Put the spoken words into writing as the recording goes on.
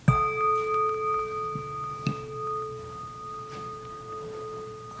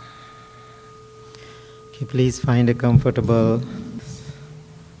Please find a comfortable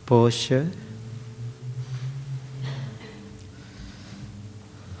posture.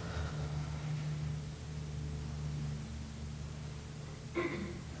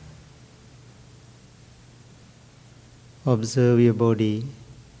 Observe your body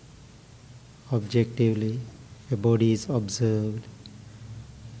objectively. Your body is observed.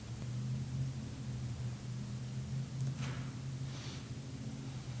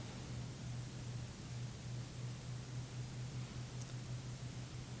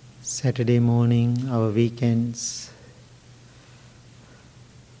 Saturday morning, our weekends.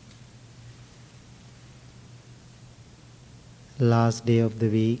 Last day of the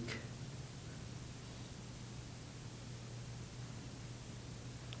week.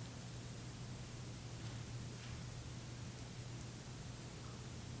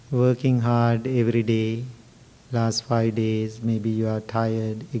 Working hard every day. Last 5 days, maybe you are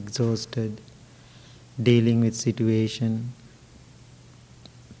tired, exhausted, dealing with situation,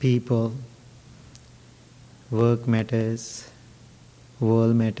 people, work matters,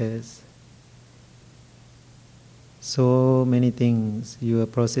 world matters. So many things you are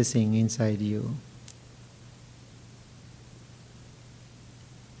processing inside you.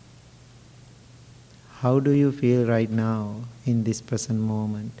 How do you feel right now in this present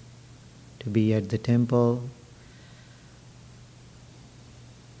moment? To be at the temple,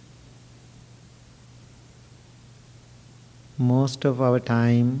 most of our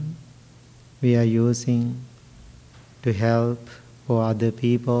time we are using to help for other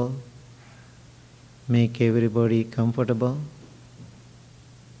people, make everybody comfortable.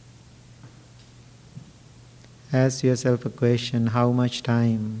 Ask yourself a question: how much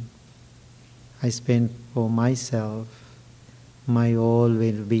time I spend for myself, my own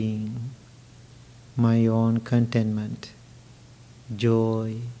well-being, my own contentment,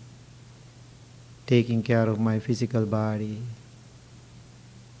 joy, taking care of my physical body,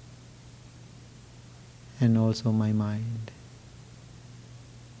 and also my mind.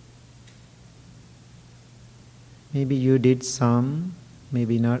 Maybe you did some,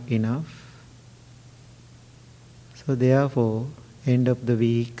 maybe not enough. So therefore, end of the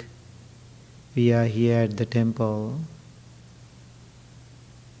week, we are here at the temple.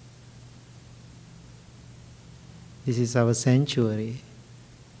 This is our sanctuary.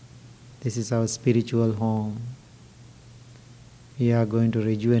 This is our spiritual home. We are going to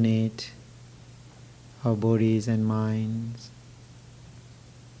rejuvenate our bodies and minds,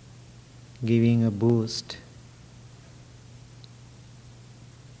 giving a boost.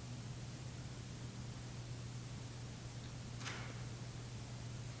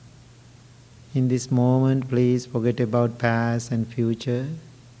 In this moment, please forget about past and future.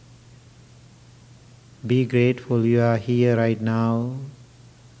 Be grateful you are here right now.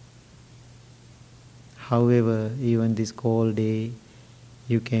 However, even this cold day,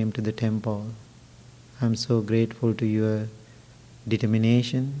 you came to the temple. I'm so grateful to your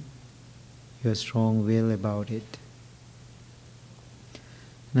determination, your strong will about it.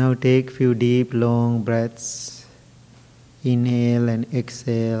 Now take few deep, long breaths. Inhale and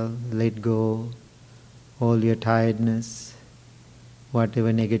exhale, let go all your tiredness,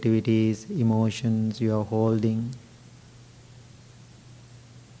 whatever negativities, emotions you are holding.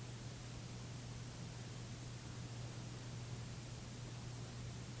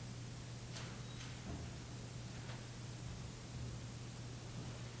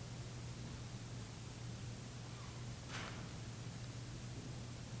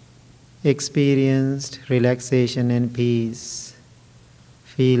 Experienced relaxation and peace.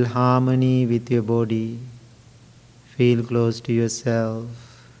 Feel harmony with your body. Feel close to yourself.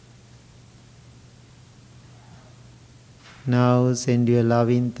 Now send your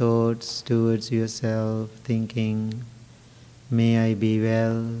loving thoughts towards yourself, thinking, may I be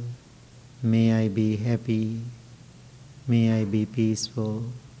well, may I be happy, may I be peaceful.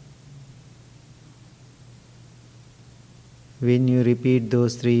 When you repeat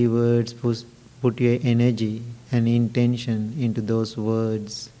those 3 words, put your energy and intention into those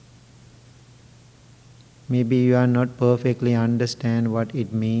words. Maybe you are not perfectly understand what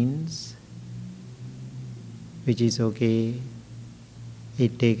it means, which is okay.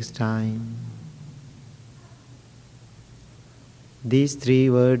 It takes time. These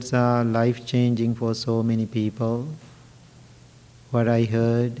 3 words are life-changing for so many people. What I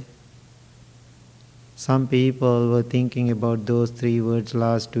heard, some people were thinking about those 3 words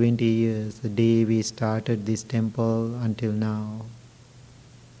last 20 years, the day we started this temple until now.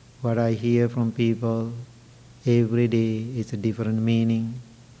 What I hear from people every day is a different meaning,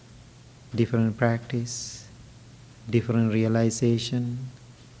 different practice, different realization.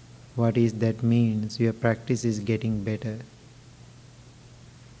 What is that means? Your practice is getting better.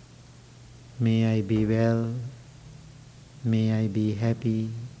 May I be well. May I be happy.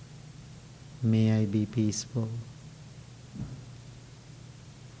 May I be peaceful.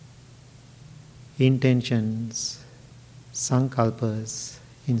 Intentions, sankalpas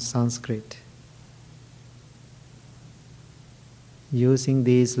in Sanskrit. Using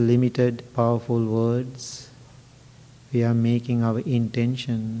these limited, powerful words, we are making our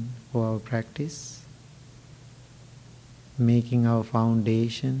intention for our practice, making our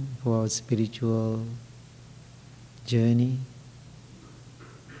foundation for our spiritual journey.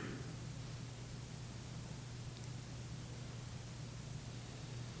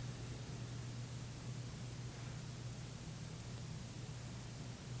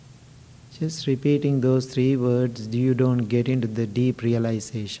 Just repeating those 3 words, you don't get into the deep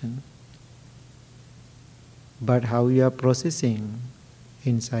realization. But how you are processing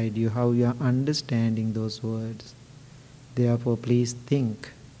inside you, how you are understanding those words. Therefore, please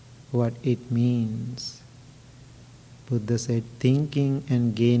think what it means. Buddha said, thinking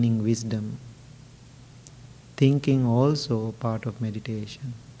and gaining wisdom. Thinking also part of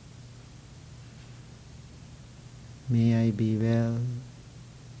meditation. May I be well.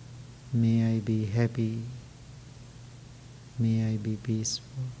 May I be happy. May I be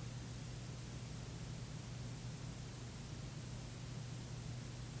peaceful.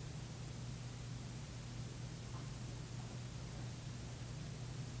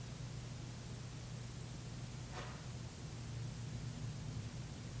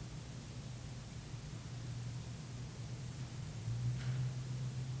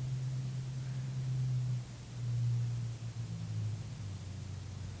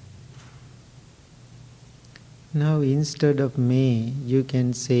 Now instead of may, you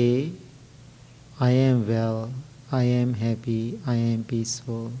can say, I am well, I am happy, I am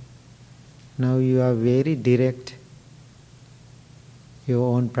peaceful. Now you are very direct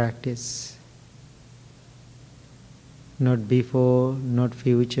your own practice. Not before, not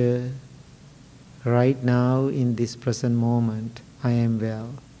future. Right now in this present moment, I am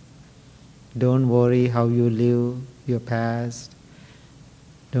well. Don't worry how you live your past.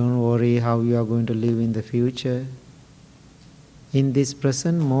 Don't worry how you are going to live in the future. In this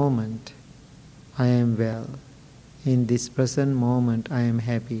present moment, I am well. In this present moment, I am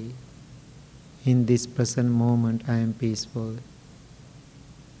happy. In this present moment, I am peaceful.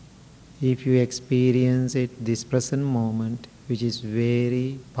 If you experience it, this present moment, which is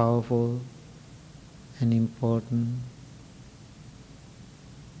very powerful and important,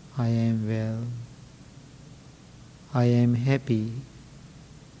 I am well. I am happy.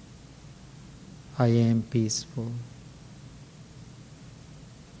 I am peaceful.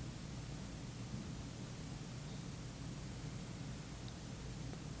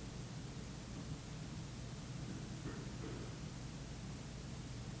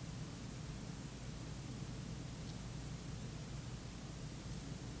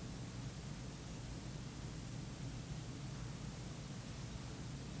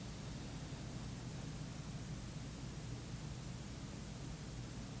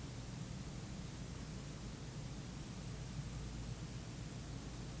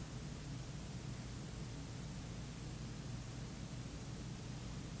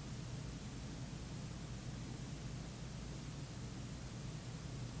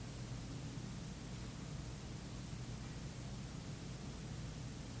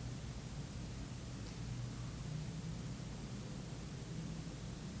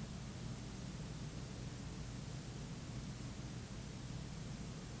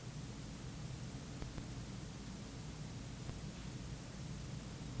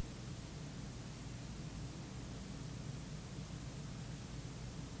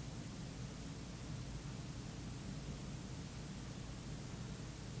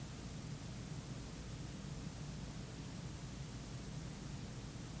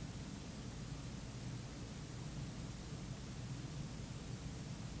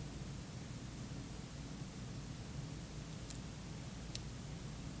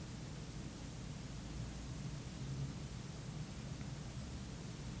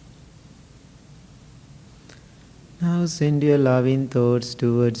 Now send your loving thoughts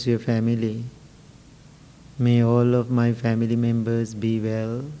towards your family. May all of my family members be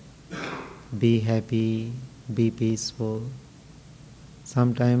well, be happy, be peaceful.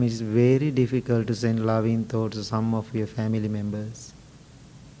 Sometimes it's very difficult to send loving thoughts to some of your family members.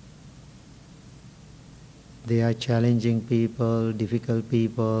 They are challenging people, difficult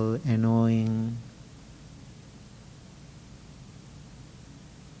people, annoying.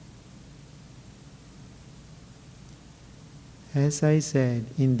 As I said,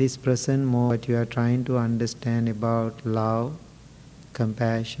 in this present moment, what you are trying to understand about love,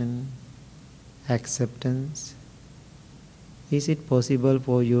 compassion, acceptance, is it possible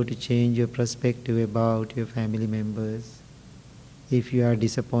for you to change your perspective about your family members? If you are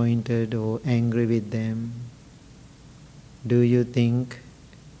disappointed or angry with them, do you think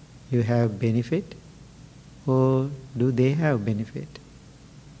you have benefit or do they have benefit?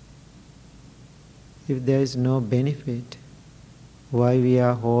 If there is no benefit, why we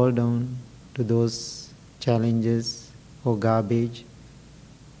are hold on to those challenges or garbage?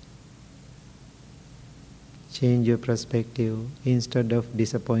 Change your perspective. Instead of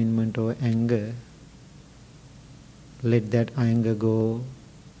disappointment or anger, let that anger go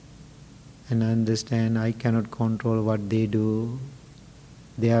and understand I cannot control what they do,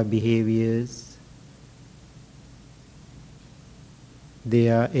 their behaviors. They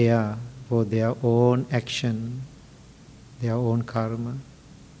are here for their own action, their own karma.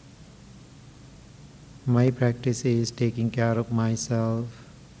 My practice is taking care of myself.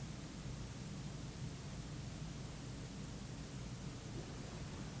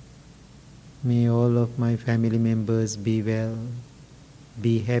 May all of my family members be well,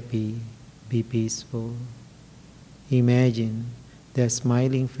 be happy, be peaceful. Imagine their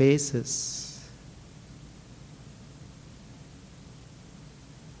smiling faces.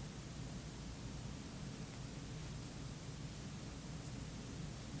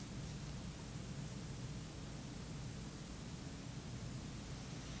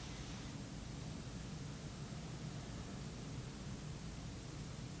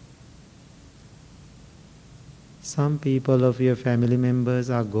 Some people of your family members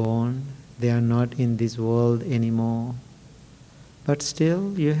are gone, they are not in this world anymore. But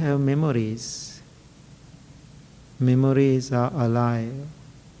still you have memories. Memories are alive.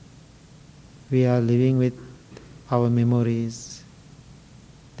 We are living with our memories.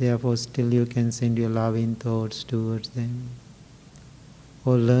 Therefore still you can send your loving thoughts towards them.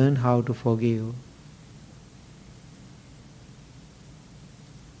 Or learn how to forgive.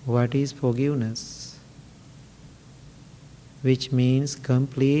 What is forgiveness? Which means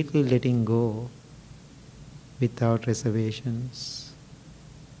completely letting go without reservations.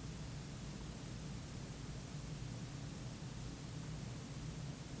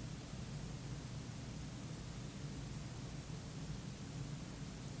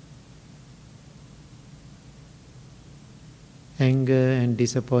 Anger and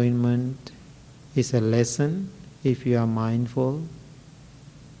disappointment is a lesson if you are mindful.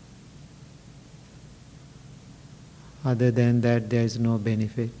 Other than that, there is no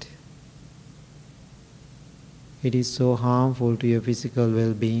benefit. It is so harmful to your physical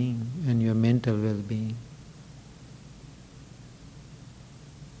well-being and your mental well-being.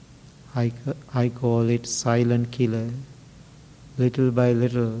 I call it silent killer. Little by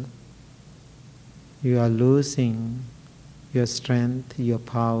little, you are losing your strength, your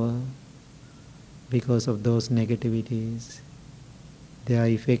power because of those negativities. They are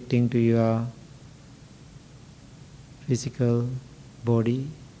affecting to your physical body.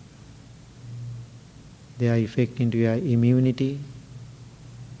 They are affecting to your immunity.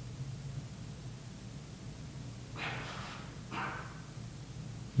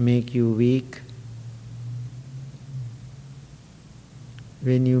 Make you weak.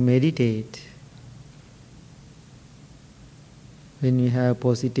 When you meditate, when you have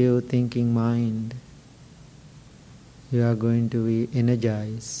positive thinking mind, you are going to be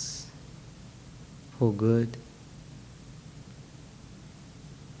energized for good.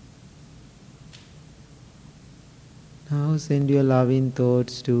 Now send your loving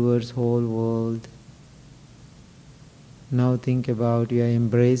thoughts towards whole world. Now think about you are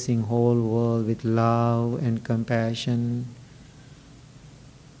embracing whole world with love and compassion,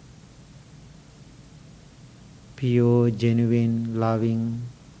 pure, genuine, loving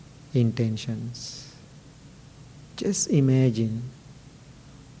intentions. Just imagine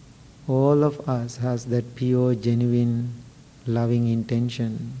all of us has that pure, genuine, loving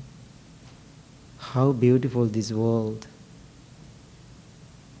intention. How beautiful this world.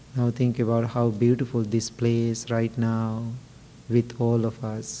 Now think about how beautiful this place right now with all of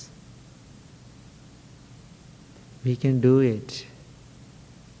us. We can do it.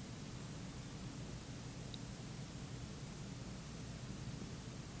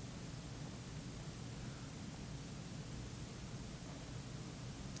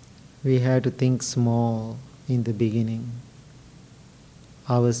 We have to think small in the beginning.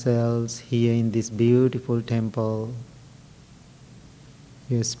 Ourselves here in this beautiful temple,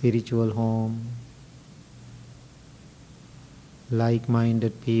 your spiritual home,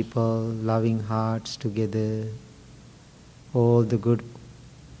 like-minded people, loving hearts together, all the good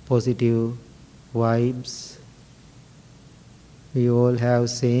positive vibes. We all have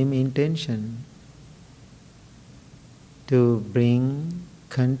same intention to bring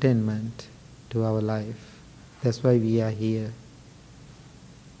contentment to our life. That's why we are here.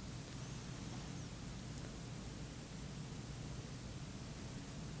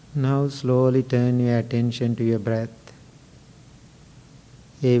 Now slowly turn your attention to your breath.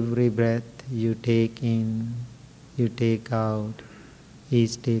 Every breath you take in, you take out,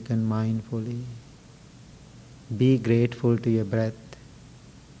 is taken mindfully. Be grateful to your breath.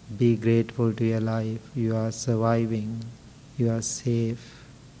 Be grateful to your life. You are surviving. You are safe.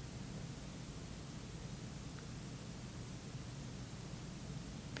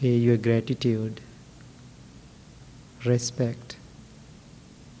 Pay your gratitude, respect.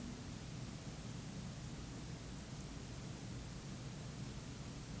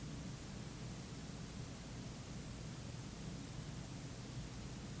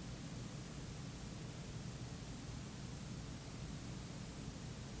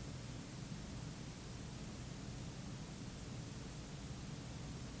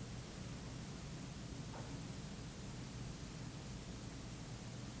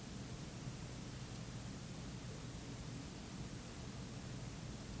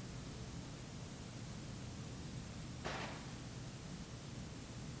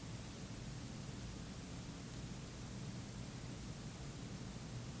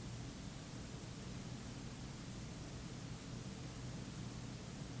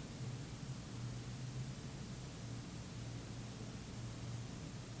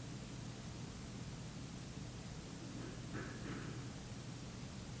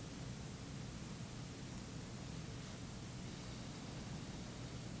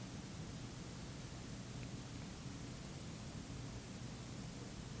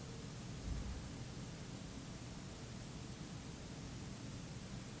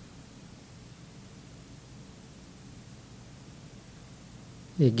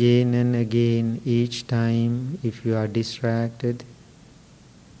 Again and again, each time, if you are distracted,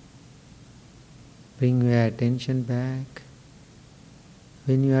 bring your attention back.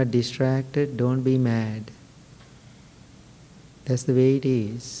 When you are distracted, don't be mad. That's the way it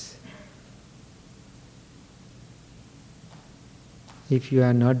is. If you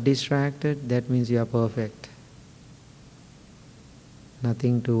are not distracted, that means you are perfect.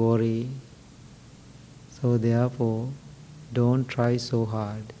 Nothing to worry. So therefore, don't try so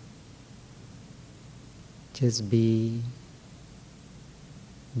hard. Just be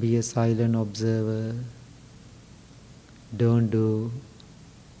a silent observer. Don't do.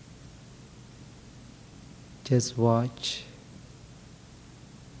 Just watch.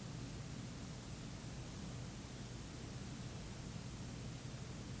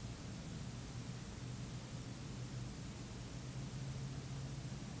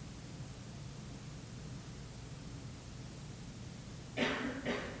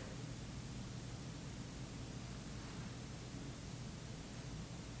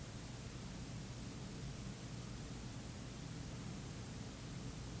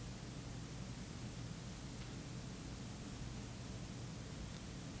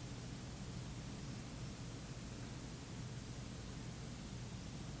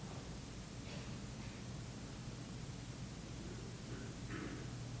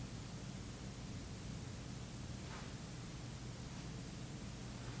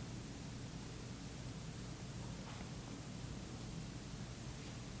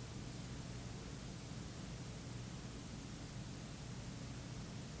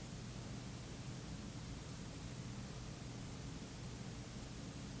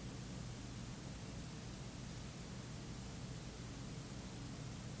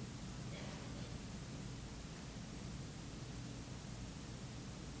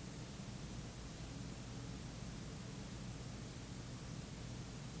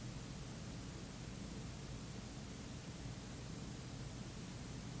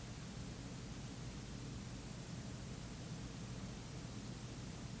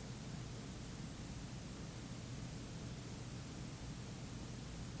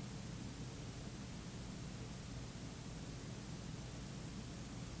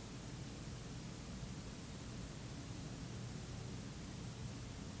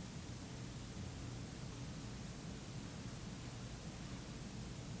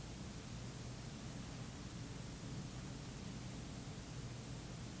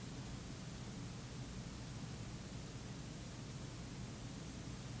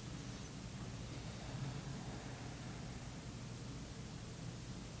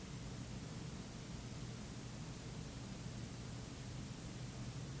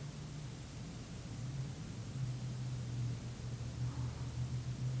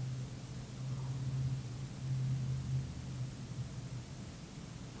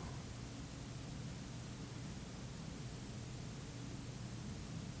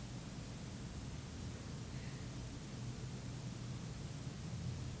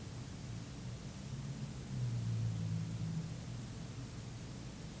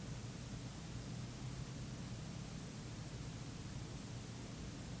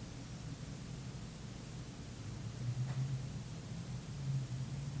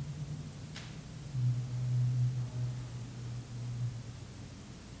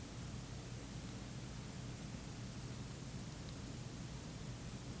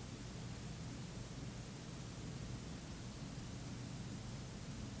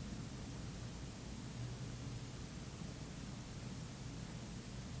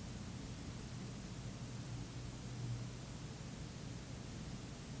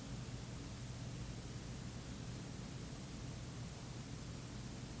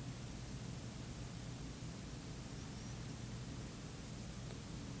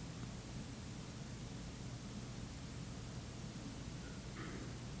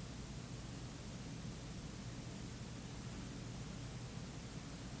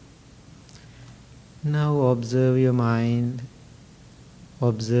 Now observe your mind,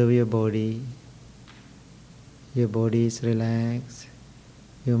 observe your body. Your body is relaxed,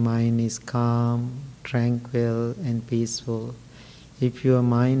 your mind is calm, tranquil and peaceful. If your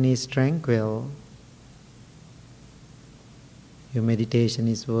mind is tranquil, your meditation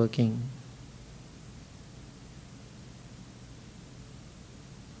is working.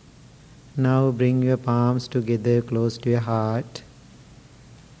 Now bring your palms together close to your heart.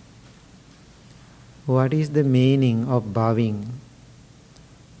 What is the meaning of bowing?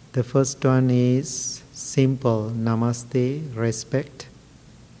 The first one is simple, namaste, respect.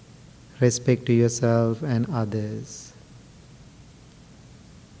 Respect to yourself and others.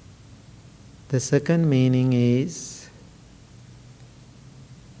 The second meaning is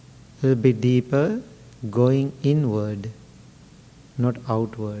a little bit deeper, going inward, not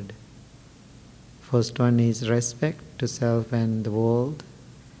outward. First one is respect to self and the world.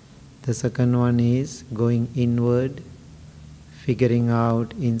 The second one is going inward, figuring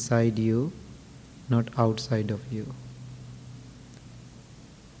out inside you, not outside of you.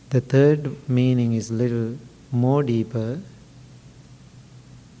 The third meaning is a little more deeper,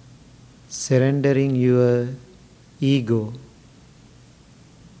 surrendering your ego,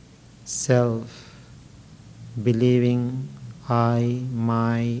 self, believing I,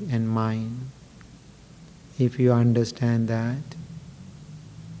 my and mine. If you understand that,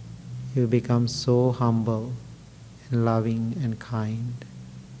 you become so humble and loving and kind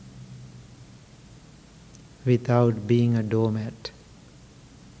without being a doormat.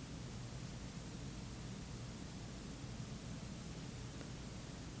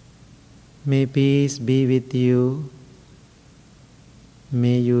 May peace be with you.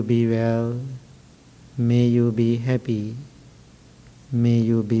 May you be well. May you be happy. May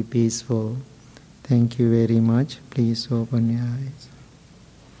you be peaceful. Thank you very much. Please open your eyes.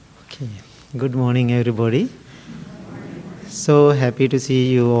 Okay. Good morning, everybody. So happy to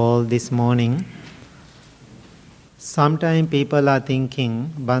see you all this morning. Sometimes people are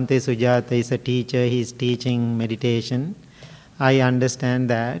thinking, Bhante Sujata is a teacher, he is teaching meditation. I understand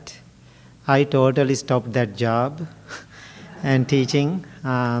that. I totally stopped that job and teaching.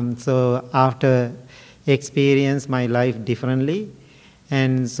 So after experience my life differently,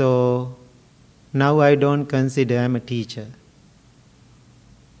 and so now I don't consider I'm a teacher.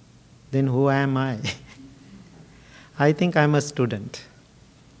 Then who am I? I think I'm a student.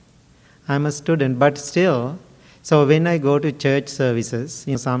 I'm a student, but still, so when I go to church services,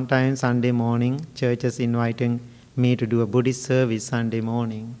 sometimes Sunday morning, churches inviting me to do a Buddhist service Sunday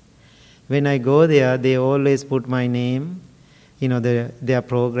morning. When I go there, they always put my name, their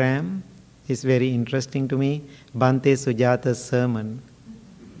program is very interesting to me, Bhante Sujata's sermon.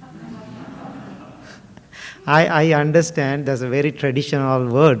 I understand that's a very traditional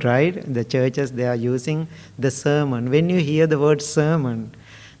word, right? The churches, they are using the sermon. When you hear the word sermon,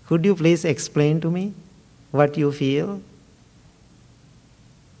 could you please explain to me what you feel?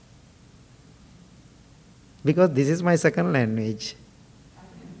 Because this is my second language.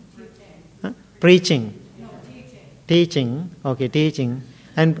 Huh? Preaching. No, teaching. Teaching. Okay, teaching.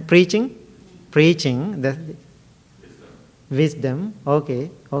 And preaching? Preaching. The wisdom.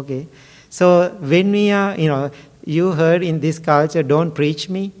 Okay. So when we are, you heard in this culture, don't preach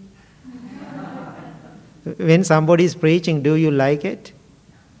me. When somebody is preaching, do you like it?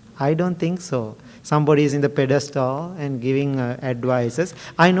 I don't think so. Somebody is in the pedestal and giving advices.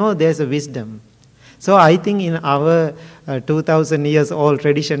 I know there's a wisdom. So I think in our 2000 years old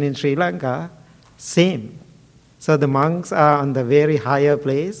tradition in Sri Lanka, same. So the monks are on the very higher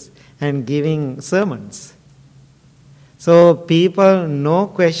place and giving sermons. So people, no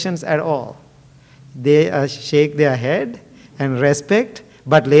questions at all. They shake their head and respect,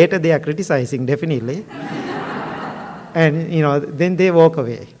 but later they are criticizing, definitely. And, then they walk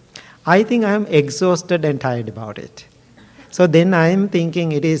away. I think I am exhausted and tired about it. So then I am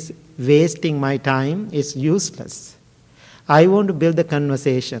thinking it is wasting my time, it's useless. I want to build the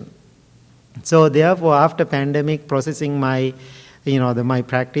conversation. So therefore, after pandemic, processing my, my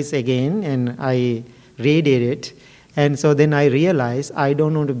practice again, and I redid it. And so then I realized I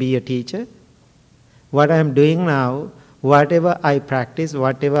don't want to be a teacher. What I'm doing now, whatever I practice,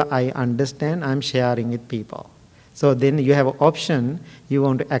 whatever I understand, I'm sharing with people. So then you have an option, you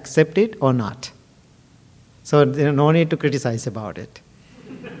want to accept it or not. So there's no need to criticize about it.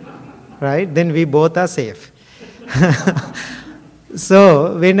 Right? Then we both are safe.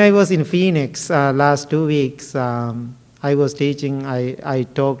 So when I was in Phoenix last 2 weeks, I was teaching, I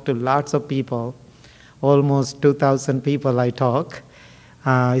talked to lots of people. Almost 2,000 people I talk.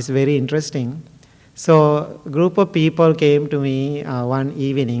 It's very interesting. So a group of people came to me one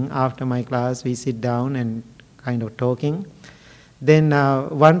evening after my class. We sit down and kind of talking. Then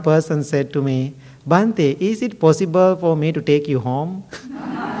one person said to me, Bhante, is it possible for me to take you home?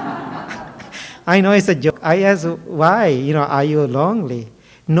 I know it's a joke. I asked, why? Are you lonely?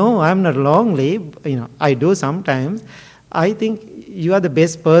 No, I'm not lonely. I do sometimes. I think you are the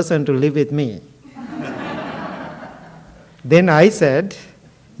best person to live with me. Then I said,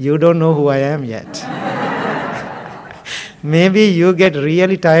 you don't know who I am yet. Maybe you get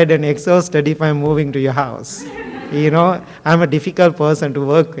really tired and exhausted if I'm moving to your house. I'm a difficult person to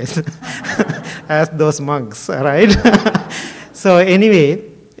work with, as those monks, right? So anyway,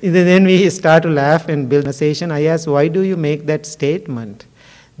 then we start to laugh and build a conversation. I asked, why do you make that statement?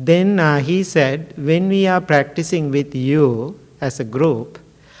 Then he said, when we are practicing with you as a group,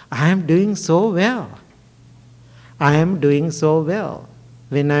 I am doing so well. I am doing so well.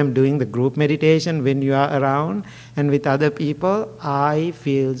 When I am doing the group meditation, when you are around and with other people, I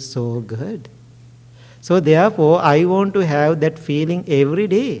feel so good. So therefore, I want to have that feeling every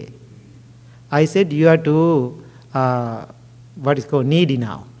day. I said, you are too, needy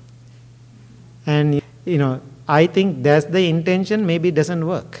now. And, I think that's the intention, maybe it doesn't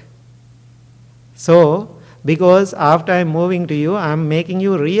work. So, because after I'm moving to you, I'm making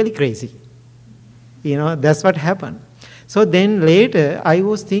you really crazy. That's what happened. So then later, I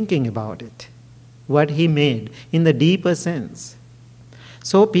was thinking about it, what he made in the deeper sense.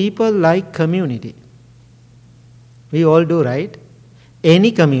 So people like community. We all do, right?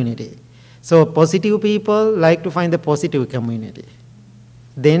 Any community. So positive people like to find the positive community.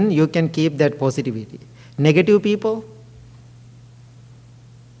 Then you can keep that positivity. Negative people,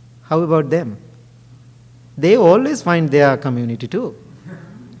 how about them? They always find their community too.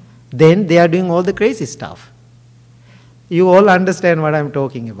 Then they are doing all the crazy stuff. You all understand what I'm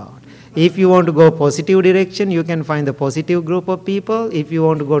talking about. If you want to go positive direction, you can find the positive group of people. If you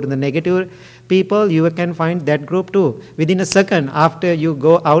want to go to the negative people, you can find that group too. Within a second, after you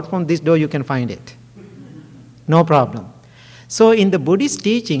go out from this door, you can find it. No problem. So in the Buddhist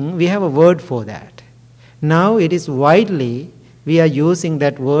teaching, we have a word for that. Now it is widely, we are using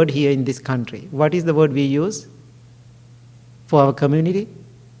that word here in this country. What is the word we use for our community?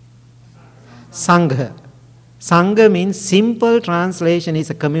 Sangha. Sangha means simple translation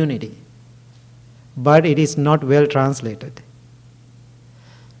is a community, but it is not well translated.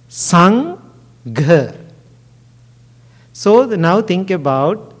 Sangha. So now think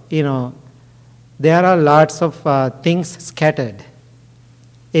about, there are lots of things scattered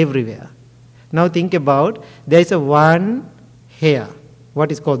everywhere. Now think about, there is a one hair.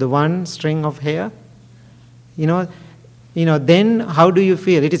 What is called the one string of hair? Then how do you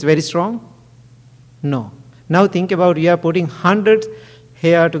feel? It is very strong? No. Now think about, you are putting 100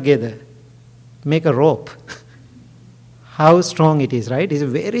 hair together. Make a rope. How strong it is, right? It is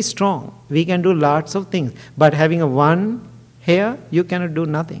very strong. We can do lots of things. But having a one hair, you cannot do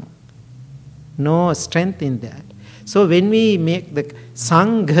nothing. No strength in that. So when we make the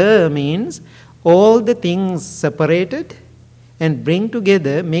Sangha means all the things separated and bring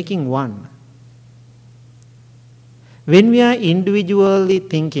together, making one. When we are individually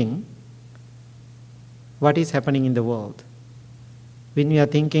thinking, what is happening in the world? When we are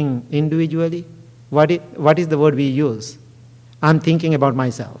thinking individually, what is the word we use? I'm thinking about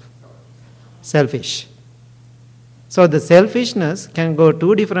myself. Selfish. So the selfishness can go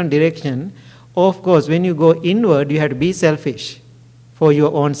two different directions. Of course, when you go inward, you have to be selfish for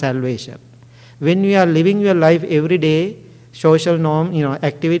your own salvation. When you are living your life every day, social norm,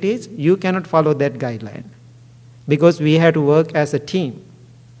 activities, you cannot follow that guideline. Because we have to work as a team.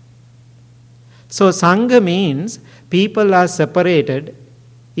 So Sangha means people are separated,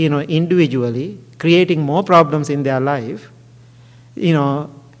 individually, creating more problems in their life,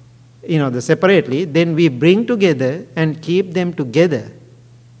 separately, then we bring together and keep them together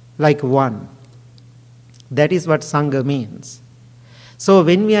like one. That is what Sangha means. So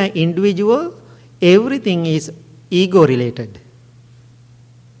when we are individual, everything is ego-related.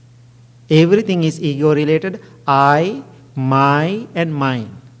 Everything is ego-related. I, my, and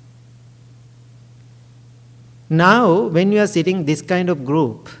mine. Now, when you are sitting this kind of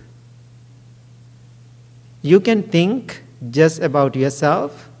group, you can think just about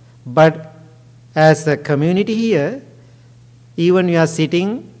yourself, but as a community here, even you are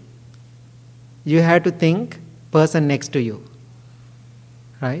sitting, you have to think person next to you.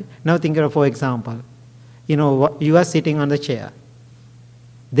 Right? Now think of, for example, you are sitting on the chair.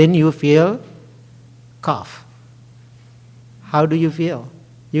 Then you feel cough. How do you feel?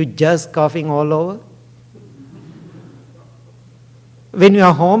 You just coughing all over? When you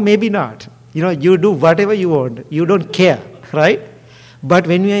are home, maybe not. You do whatever you want. You don't care, right? But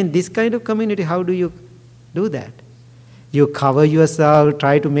when you are in this kind of community, how do you do that? You cover yourself,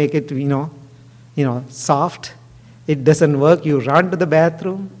 try to make it, soft. It doesn't work. You run to the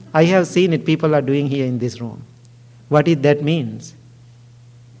bathroom. I have seen it. People are doing here in this room. What that means?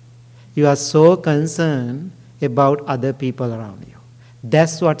 You are so concerned about other people around you.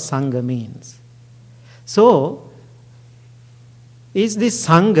 That's what Sangha means. So, is this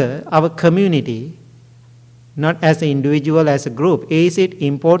Sangha, our community, not as an individual, as a group, is it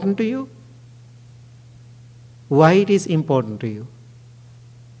important to you? Why it is important to you?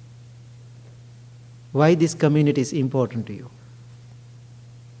 Why this community is important to you?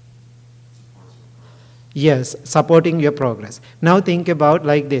 Yes, supporting your progress. Now think about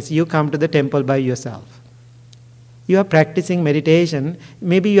like this. You come to the temple by yourself. You are practicing meditation.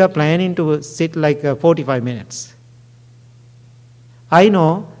 Maybe you are planning to sit like 45 minutes. I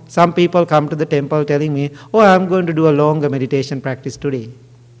know some people come to the temple telling me, oh, I'm going to do a longer meditation practice today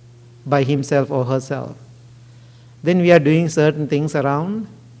by himself or herself. Then we are doing certain things around.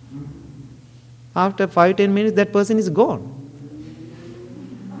 After 5-10 minutes, that person is gone.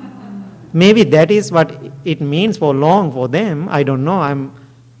 Maybe that is what it means for long for them. I don't know.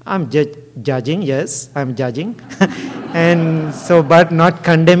 I'm judging. Yes, I'm judging. And so, but not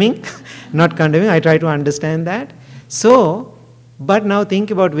condemning. Not condemning. I try to understand that. So, but now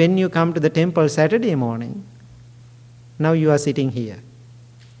think about when you come to the temple Saturday morning. Now you are sitting here.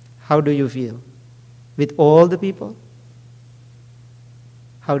 How do you feel? With all the people?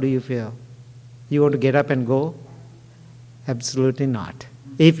 How do you feel? You want to get up and go? Absolutely not.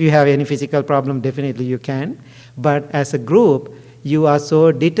 If you have any physical problem, definitely you can. But as a group, you are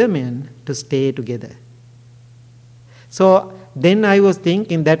so determined to stay together. So then I was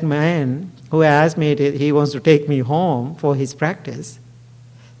thinking that man who asked me, he wants to take me home for his practice.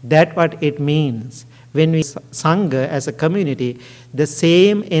 That's what it means. When we Sangha as a community, the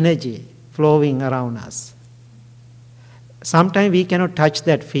same energy flowing around us. Sometimes we cannot touch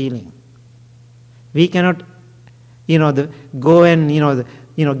that feeling. We cannot, go and,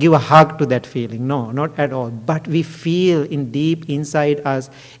 give a hug to that feeling. No, not at all. But we feel in deep inside us,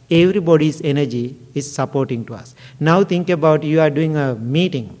 everybody's energy is supporting to us. Now think about you are doing a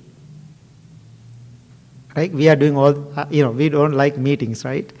meeting. Right? We are doing all, we don't like meetings,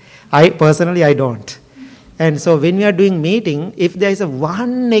 right? I don't. And so when we are doing meeting, if there is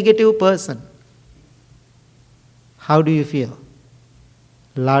one negative person, how do you feel?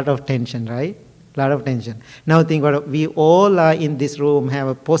 Lot of tension, right? Lot of tension. Now think about it. We all are in this room, have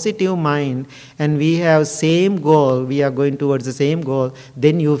a positive mind, and we have same goal. We are going towards the same goal.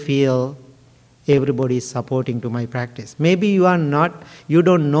 Then you feel everybody is supporting to my practice. Maybe you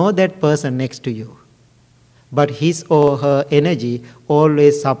don't know that person next to you, but his or her energy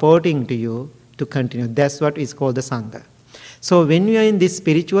always supporting to you to continue. That's what is called the Sangha. So when we are in this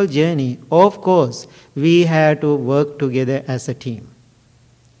spiritual journey, of course, we have to work together as a team.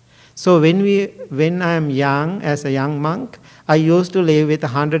 So when I am young, as a young monk, I used to live with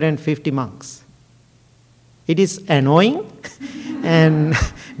 150 monks. It is annoying and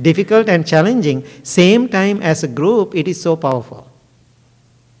difficult and challenging. Same time as a group, it is so powerful.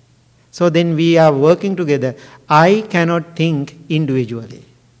 So then we are working together. I cannot think individually.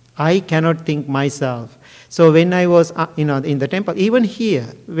 I cannot think myself. So when I was in the temple, even here,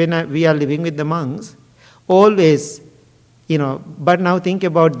 when we are living with the monks, always, but now think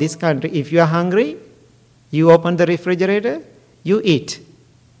about this country. If you are hungry, you open the refrigerator, you eat.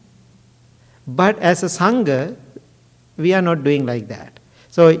 But as a Sangha, we are not doing like that.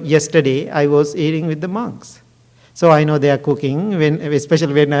 So yesterday, I was eating with the monks. So I know they are cooking,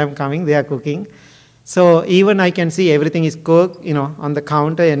 especially when I am coming, they are cooking. So even I can see everything is cooked, on the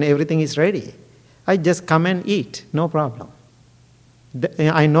counter and everything is ready. I just come and eat, no problem.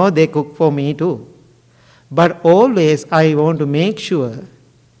 I know they cook for me too. But always I want to make sure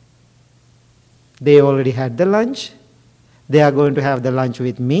they already had the lunch. They are going to have the lunch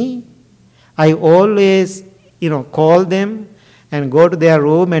with me. I always, call them and go to their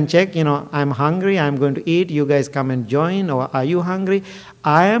room and check, I'm hungry, I'm going to eat, you guys come and join, or are you hungry?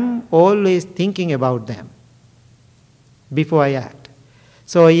 I am always thinking about them before I act.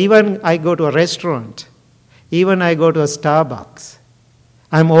 So even I go to a restaurant, even I go to a Starbucks,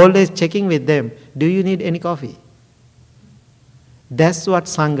 I'm always checking with them, do you need any coffee? That's what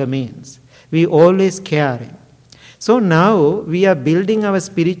Sangha means. We always caring. So now we are building our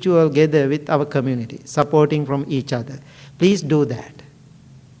spiritual together with our community, supporting from each other. Please do that.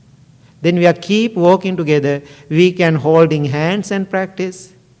 Then we are keep walking together. We can holding hands and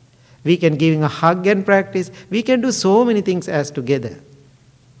practice. We can giving a hug and practice. We can do so many things as together.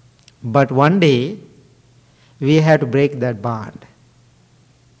 But one day, we have to break that bond.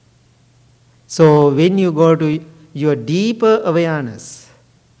 So when you go to your deeper awareness,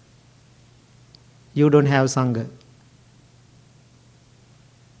 you don't have Sangha.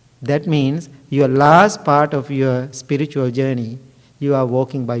 That means your last part of your spiritual journey, you are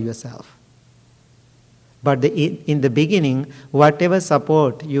walking by yourself. But in the beginning, whatever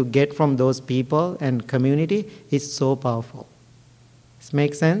support you get from those people and community is so powerful. This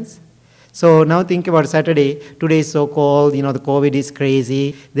makes sense? So now think about Saturday. Today is so cold, the COVID is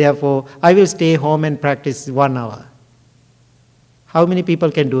crazy. Therefore, I will stay home and practice 1 hour. How many people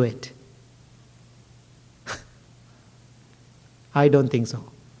can do it? I don't think so.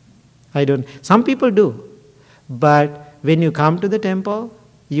 Some people do. But when you come to the temple,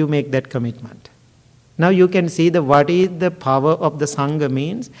 you make that commitment. Now you can see what is the power of the Sangha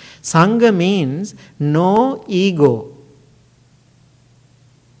means. Sangha means no ego.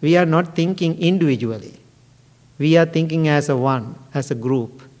 We are not thinking individually. We are thinking as a one, as a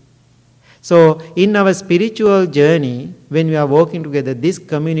group. So in our spiritual journey, when we are working together, this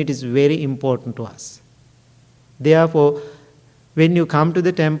community is very important to us. Therefore, when you come to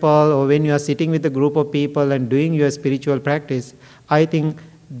the temple or when you are sitting with a group of people and doing your spiritual practice, I think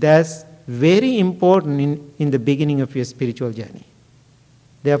that's very important in the beginning of your spiritual journey.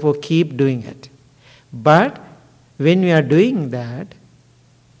 Therefore, keep doing it. But when we are doing that,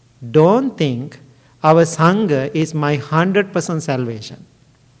 don't think our Sangha is my 100% salvation.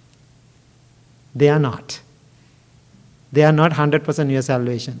 They are not. They are not 100% your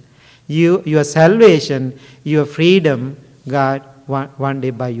salvation. Your salvation, your freedom, God, one day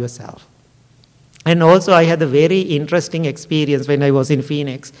by yourself. And also I had a very interesting experience when I was in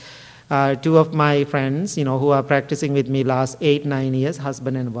Phoenix. Two of my friends, who are practicing with me last 8-9 years,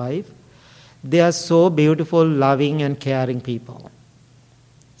 husband and wife, they are so beautiful, loving and caring people.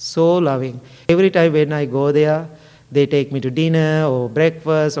 So loving. Every time when I go there, they take me to dinner or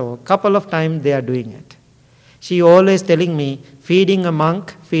breakfast, or a couple of times they are doing it. She always telling me, feeding a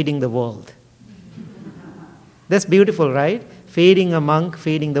monk, feeding the world. That's beautiful, right? Feeding a monk,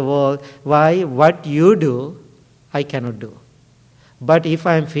 feeding the world. Why? What you do, I cannot do. But if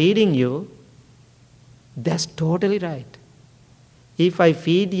I am feeding you, that's totally right. If I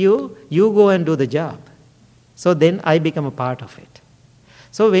feed you, you go and do the job. So then I become a part of it.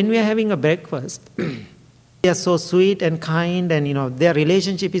 So when we are having a breakfast, they are so sweet and kind and their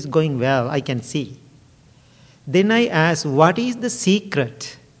relationship is going well, I can see. Then I ask, what is the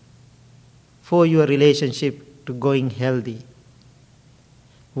secret for your relationship to going healthy?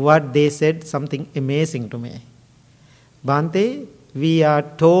 What they said, something amazing to me. Bhante, we are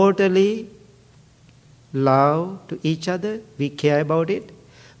totally love to each other, we care about it,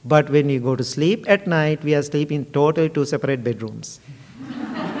 but when we go to sleep at night, we are sleeping in totally 2 separate bedrooms.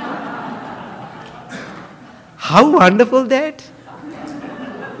 How wonderful that!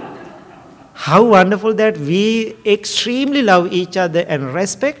 How wonderful that we extremely love each other and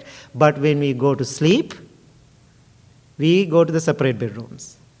respect, but when we go to sleep, we go to the separate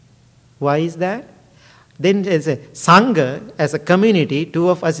bedrooms. Why is that? Then as a Sangha, as a community, two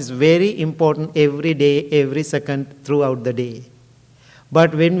of us is very important every day, every second, throughout the day.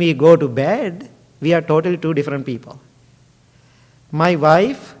 But when we go to bed, we are totally two different people. My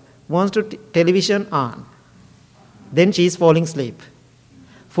wife wants to television on. Then she is falling asleep.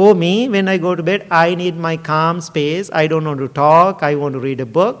 For me, when I go to bed, I need my calm space. I don't want to talk. I want to read a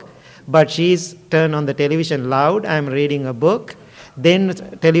book. But she's turned on the television loud. I'm reading a book. Then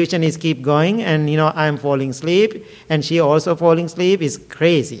television is keep going and I'm falling asleep. And she also falling asleep. Is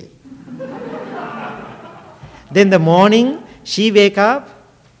crazy. Then the morning, she wake up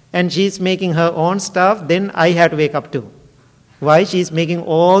and she's making her own stuff. Then I have to wake up too. Why? She's making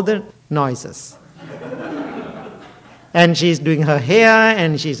all the noises. And she's doing her hair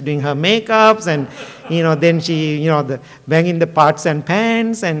and she's doing her makeups and then she banging the pots and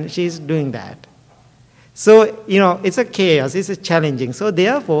pans and she's doing that. So it's a chaos, it's a challenging. So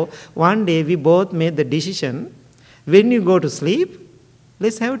therefore one day we both made the decision, when you go to sleep,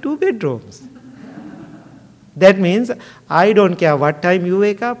 let's have 2 bedrooms. That means I don't care what time you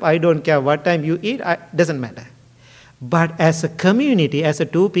wake up, I don't care what time you eat, doesn't matter. But as a community, as a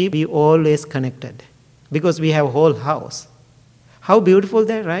 2 people, we always connected. Because we have a whole house. How beautiful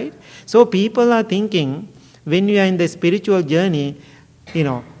that, right? So people are thinking, when we are in the spiritual journey,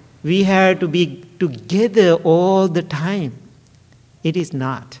 we have to be together all the time. It is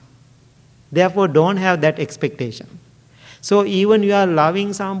not. Therefore, don't have that expectation. So even you are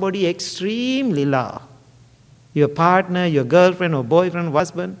loving somebody extremely love, your partner, your girlfriend or boyfriend,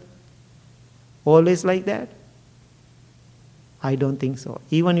 husband, always like that? I don't think so.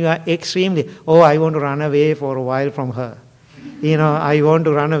 Even you are extremely, I want to run away for a while from her. I want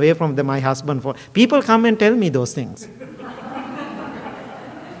to run away from my husband. People come and tell me those things.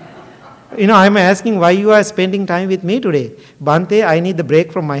 I'm asking why you are spending time with me today. Bhante, I need the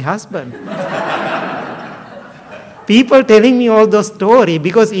break from my husband. People telling me all those stories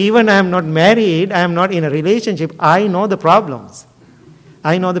because even I am not married, I am not in a relationship, I know the problems.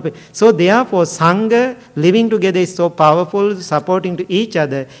 So therefore, Sangha, living together is so powerful, supporting to each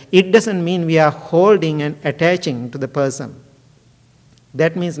other. It doesn't mean we are holding and attaching to the person.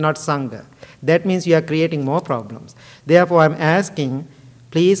 That means not Sangha. That means you are creating more problems. Therefore, I'm asking,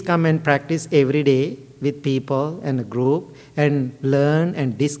 please come and practice every day with people and a group and learn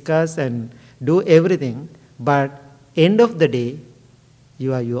and discuss and do everything. But end of the day,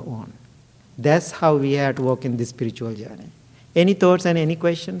 you are your own. That's how we have to walk in this spiritual journey. Any thoughts and any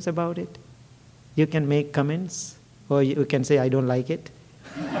questions about it? You can make comments or you can say, I don't like it.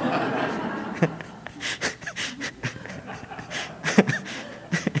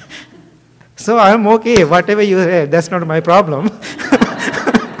 So I'm okay, whatever you say, that's not my problem.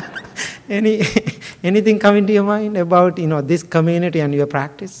 Anything come into your mind about this community and your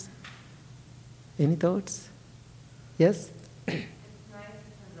practice? Any thoughts? Yes? It's nice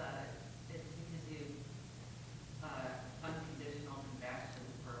because you unconditional compassion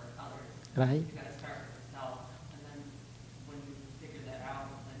for others. Right. You got to start with yourself, and then when you figure that out,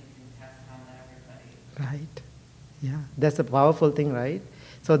 then you can pass it on to everybody. Right. Yeah, that's a powerful thing, right?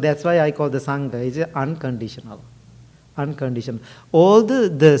 So that's why I call the Sangha is unconditional. Unconditional. All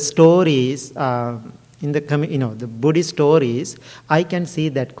the stories in the Buddhist stories, I can see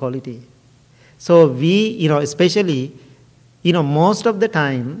that quality. So we, especially, most of the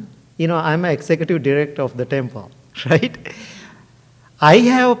time, I'm an executive director of the temple, right? I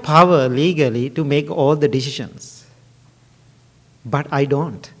have power legally to make all the decisions, but I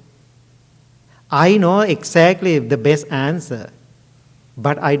don't. I know exactly the best answer,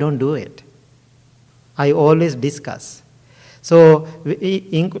 but I don't do it. I always discuss. So,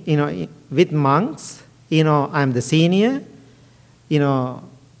 with monks, I'm the senior,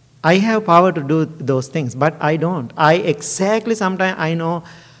 I have power to do those things, but I don't. Sometimes I know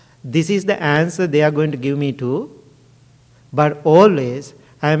this is the answer they are going to give me too, but always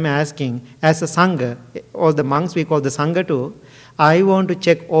I am asking, as a Sangha, all the monks we call the Sangha too, I want to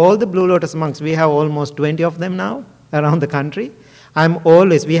check all the Blue Lotus monks. We have almost 20 of them now around the country.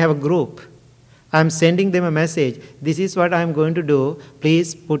 We have a group. I'm sending them a message. This is what I'm going to do.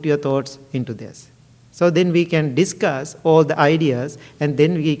 Please put your thoughts into this. So then we can discuss all the ideas and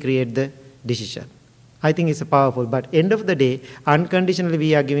then we create the decision. I think it's powerful. But end of the day, unconditionally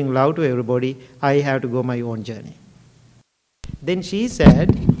we are giving love to everybody. I have to go my own journey. Then she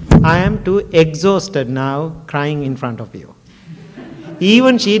said, I am too exhausted now crying in front of you.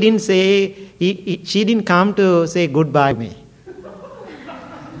 Even she didn't come to say goodbye to me.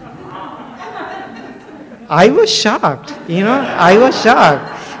 I was shocked, I was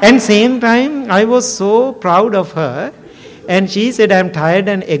shocked. And same time, I was so proud of her. And she said, I'm tired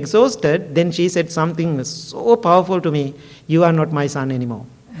and exhausted. Then she said something so powerful to me, you are not my son anymore.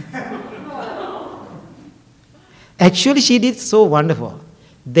 Actually, she did so wonderful.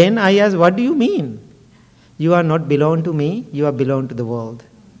 Then I asked, what do you mean? You are not belong to me, you are belong to the world.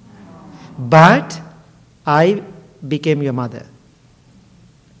 But I became your mother.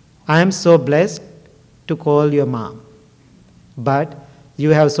 I am so blessed to call your mom. But you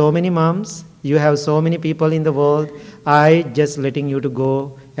have so many moms, you have so many people in the world, I just letting you to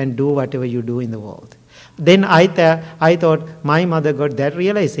go and do whatever you do in the world. Then I thought, my mother got that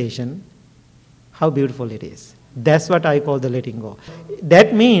realization, how beautiful it is. That's what I call the letting go.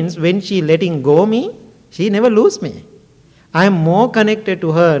 That means when she letting go me, she never lose me. I am more connected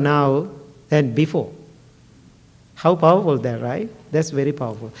to her now than before. How powerful that, right? That's very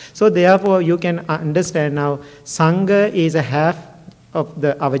powerful. So therefore, you can understand now, Sangha is a half of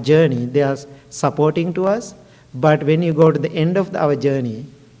our journey. They are supporting to us. But when you go to the end of our journey,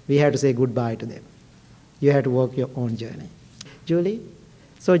 we have to say goodbye to them. You have to walk your own journey. Julie?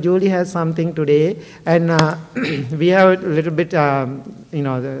 So Julie has something today, and we have a little bit,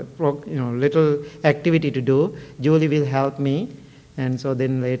 little activity to do. Julie will help me, and so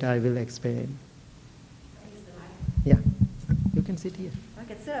then later I will explain. Yeah, you can sit here. I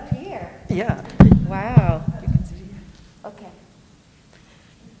can sit up here. Yeah. Wow. You can sit here. Okay.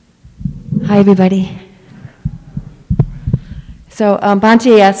 Hi, everybody. So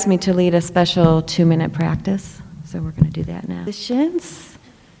Bhante asked me to lead a special 2-minute practice, so we're going to do that now. Positions.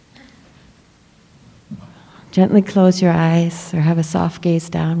 Gently close your eyes or have a soft gaze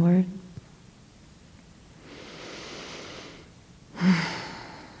downward.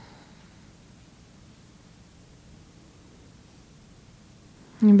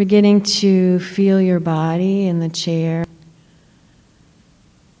 You're beginning to feel your body in the chair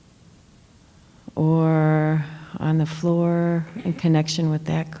or on the floor in connection with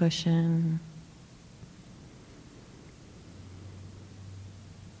that cushion.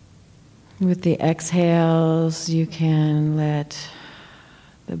 With the exhales, you can let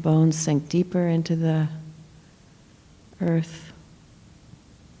the bones sink deeper into the earth.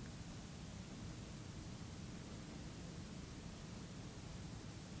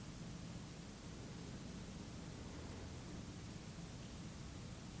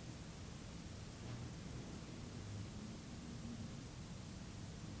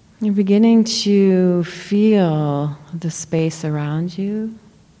 You're beginning to feel the space around you.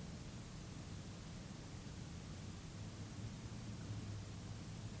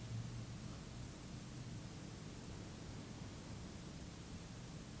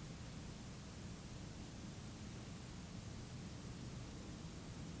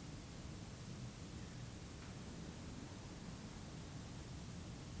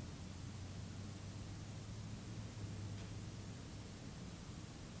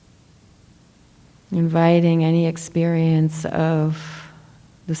 Inviting any experience of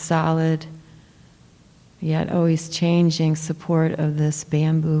the solid, yet always changing support of this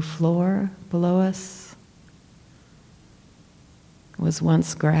bamboo floor below us. It was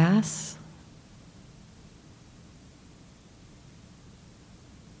once grass.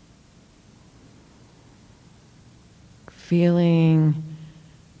 Feeling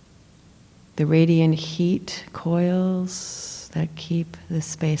the radiant heat coils that keep the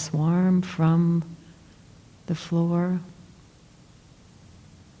space warm from the floor.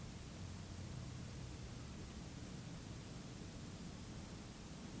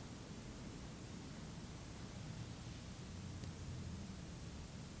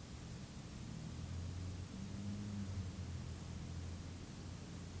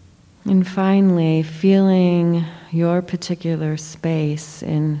 And finally, feeling your particular space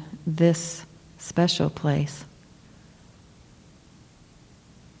in this special place,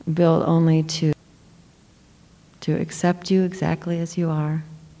 built only to accept you exactly as you are,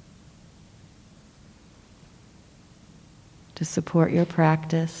 to support your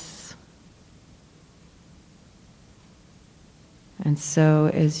practice. And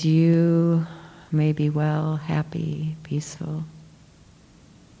so as you may be well, happy, peaceful,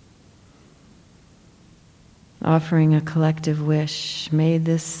 offering a collective wish, may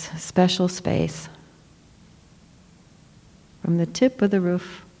this special space, from the tip of the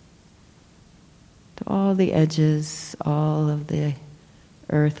roof to all the edges, all of the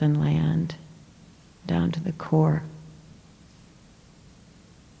earth and land, down to the core,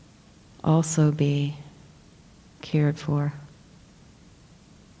 also be cared for.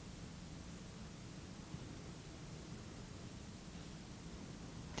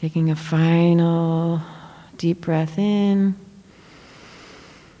 Taking a final deep breath in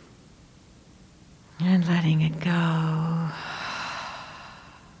and letting it go.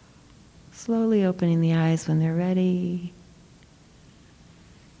 Slowly opening the eyes when they're ready.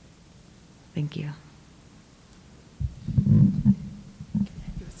 Thank you. You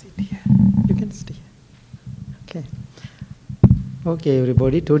sit here. You can stay. Okay. Okay,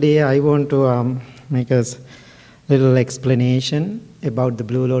 everybody. Today I want to make a little explanation about the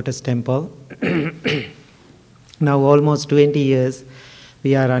Blue Lotus Temple. Now almost 20 years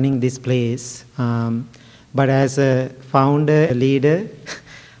we are running this place, but as a founder, a leader,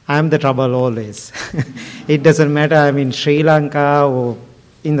 I am the trouble always. It doesn't matter I'm in Sri Lanka or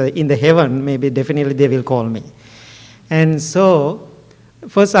in the heaven, maybe definitely they will call me. And so,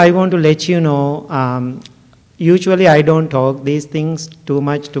 first I want to let you know, usually I don't talk these things too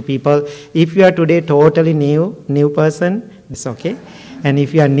much to people. If you are today totally new person, it's okay. And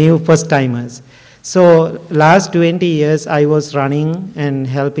if you are new first-timers. So last 20 years I was running and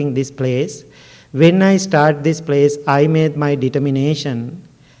helping this place. When I start this place, I made my determination.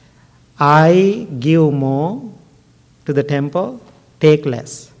 I give more to the temple, take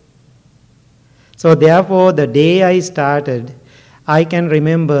less. So therefore, the day I started, I can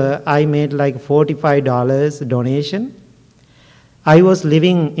remember I made like $45 donation. I was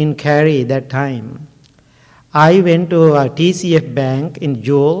living in Cary that time. I went to a TCF bank in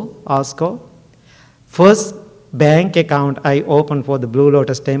Jewel, Osco. First bank account I opened for the Blue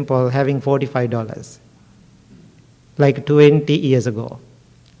Lotus Temple having $45, like 20 years ago.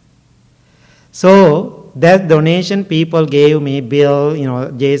 So that donation people gave me, Bill,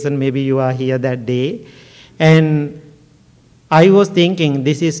 Jason, maybe you are here that day. And I was thinking,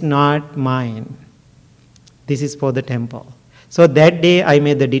 this is not mine. This is for the temple. So that day I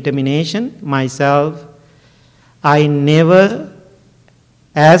made the determination myself, I never,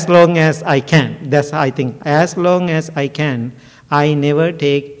 as long as I can, that's I think, as long as I can, I never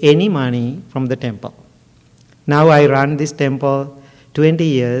take any money from the temple. Now I run this temple 20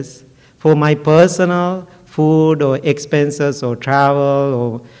 years. For my personal food or expenses or travel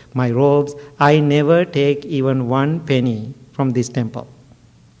or my robes, I never take even 1 penny from this temple.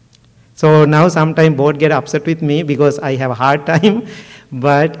 So now sometimes board get upset with me because I have a hard time,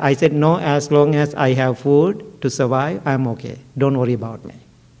 but I said no, as long as I have food to survive, I'm okay. Don't worry about me.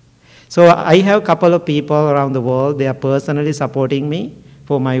 So I have a couple of people around the world, they are personally supporting me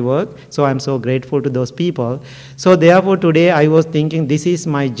for my work, so I'm so grateful to those people. So therefore today I was thinking this is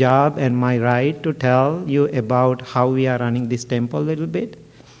my job and my right to tell you about how we are running this temple a little bit.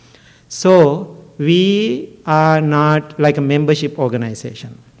 So we are not like a membership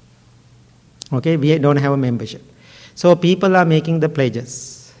organization. Okay, we don't have a membership. So people are making the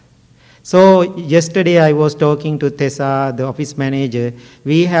pledges. So yesterday I was talking to Tessa, the office manager.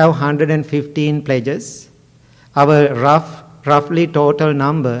 We have 115 pledges. Our roughly total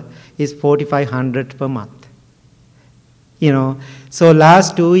number is 4,500 per month. So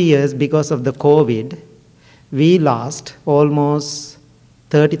last 2 years because of the COVID, we lost almost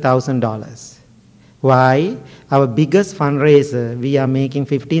 $30,000. Why? Our biggest fundraiser, we are making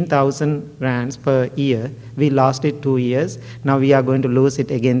 15,000 rands per year. We lost it 2 years. Now we are going to lose it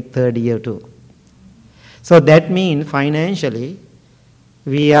again third year too. So that means financially,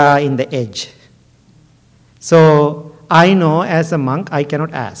 we are in the edge. So I know as a monk, I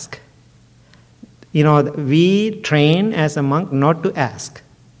cannot ask. We train as a monk not to ask.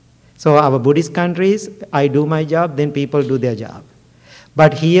 So our Buddhist countries, I do my job, then people do their job.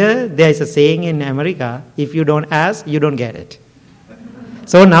 But here, there is a saying in America, if you don't ask, you don't get it.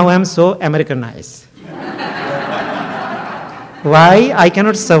 So now I'm so Americanized. Why? I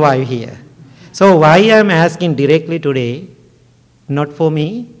cannot survive here. So why I'm asking directly today, not for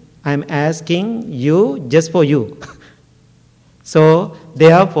me, I'm asking you just for you. So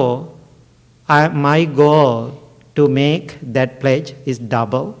therefore, my goal to make that pledge is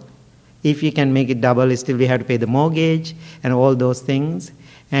double. If you can make it double, still we have to pay the mortgage and all those things.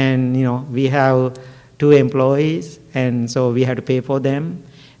 And, we have 2 employees, and so we have to pay for them.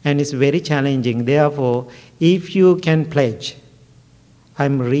 And it's very challenging. Therefore, if you can pledge,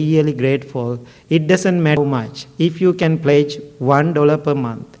 I'm really grateful. It doesn't matter how much. If you can pledge $1 per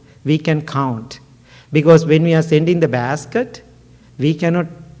month, we can count. Because when we are sending the basket, we cannot,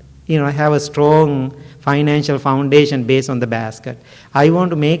 have a strong financial foundation based on the basket. I want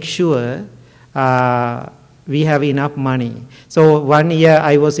to make sure we have enough money. So 1 year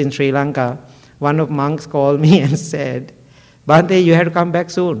I was in Sri Lanka. One of monks called me and said, Bhante, you have to come back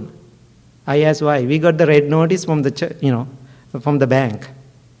soon. I asked why. We got the red notice from the from the bank.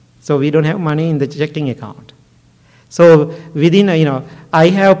 So we don't have money in the checking account. So within, I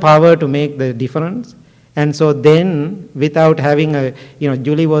have power to make the difference. And so then, without having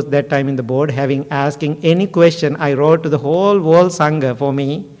Julie was that time in the board, asking any question, I wrote to the whole world Sangha for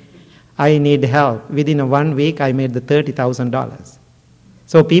me, I need help. Within 1 week, I made the $30,000.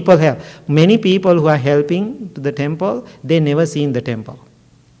 So people help. Many people who are helping to the temple, they never seen the temple.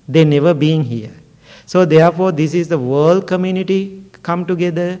 They never been here. So therefore, this is the world community come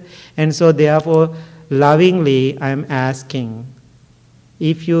together. And so therefore, lovingly, I am asking,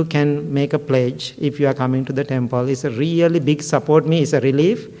 if you can make a pledge, if you are coming to the temple, it's a really big support me, it's a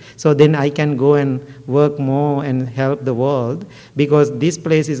relief. So then I can go and work more and help the world, because this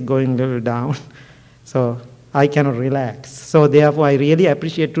place is going a little down. So I cannot relax. So therefore I really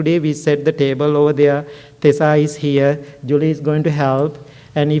appreciate today we set the table over there. Tessa is here, Julie is going to help.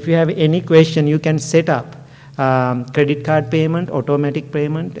 And if you have any question, you can set up credit card payment, automatic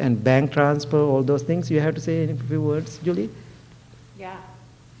payment, and bank transfer, all those things. You have to say a few words, Julie? Yeah.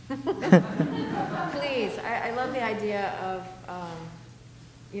 Please, I love the idea of,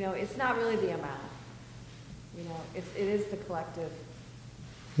 it's not really the amount. It is the collective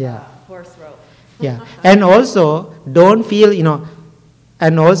horse rope. Yeah, and also don't feel,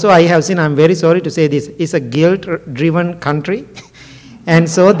 and also I have seen, I'm very sorry to say this, it's a guilt-driven country. And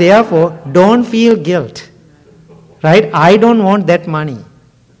so therefore, don't feel guilt, right? I don't want that money,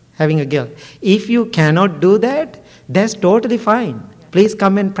 having a guilt. If you cannot do that, that's totally fine. Please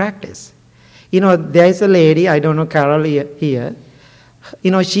come and practice. There is a lady, I don't know, Carol here.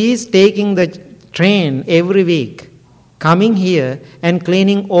 She is taking the train every week, coming here and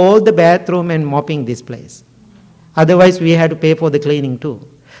cleaning all the bathroom and mopping this place. Otherwise, we had to pay for the cleaning too.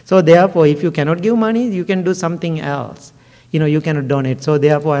 So therefore, if you cannot give money, you can do something else. You cannot donate. So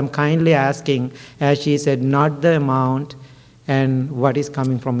therefore, I'm kindly asking, as she said, not the amount. and what is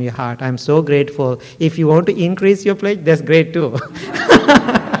coming from your heart. I'm so grateful. If you want to increase your pledge, that's great too.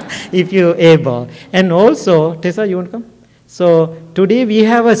 If you're able. And also, Tessa, you want to come? So today we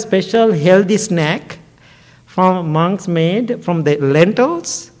have a special healthy snack from monks made from the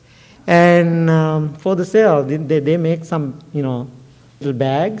lentils. And for the sale, they make some, little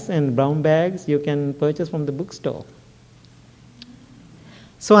bags and brown bags you can purchase from the bookstore.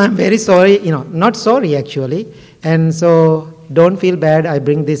 So I'm very sorry, not sorry actually. And so don't feel bad I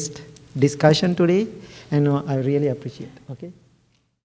bring this discussion today. And I really appreciate it. Okay?